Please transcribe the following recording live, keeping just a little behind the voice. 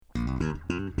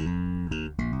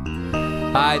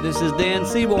Hi, this is Dan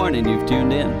Seaborn, and you've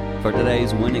tuned in for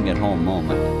today's Winning at Home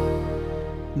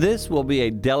moment. This will be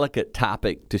a delicate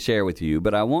topic to share with you,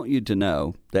 but I want you to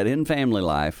know that in family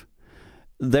life,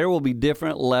 there will be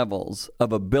different levels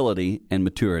of ability and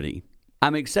maturity.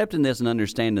 I'm accepting this and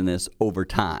understanding this over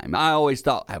time. I always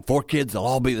thought, I have 4 kids, they'll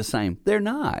all be the same. They're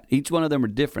not. Each one of them are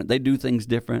different. They do things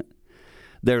different.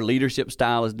 Their leadership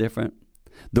style is different.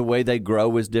 The way they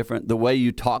grow is different. The way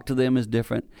you talk to them is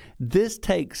different. This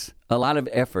takes a lot of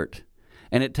effort,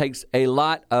 and it takes a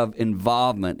lot of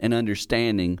involvement and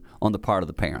understanding on the part of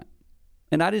the parent.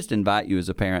 And I just invite you as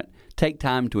a parent, take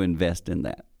time to invest in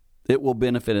that. It will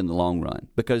benefit in the long run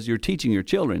because you're teaching your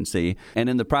children, see, and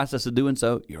in the process of doing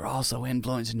so, you're also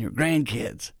influencing your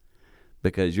grandkids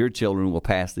because your children will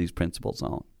pass these principles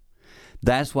on.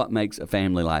 That's what makes a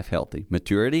family life healthy.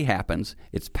 Maturity happens.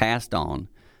 It's passed on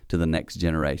to the next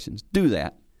generations. Do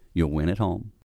that. You'll win at home.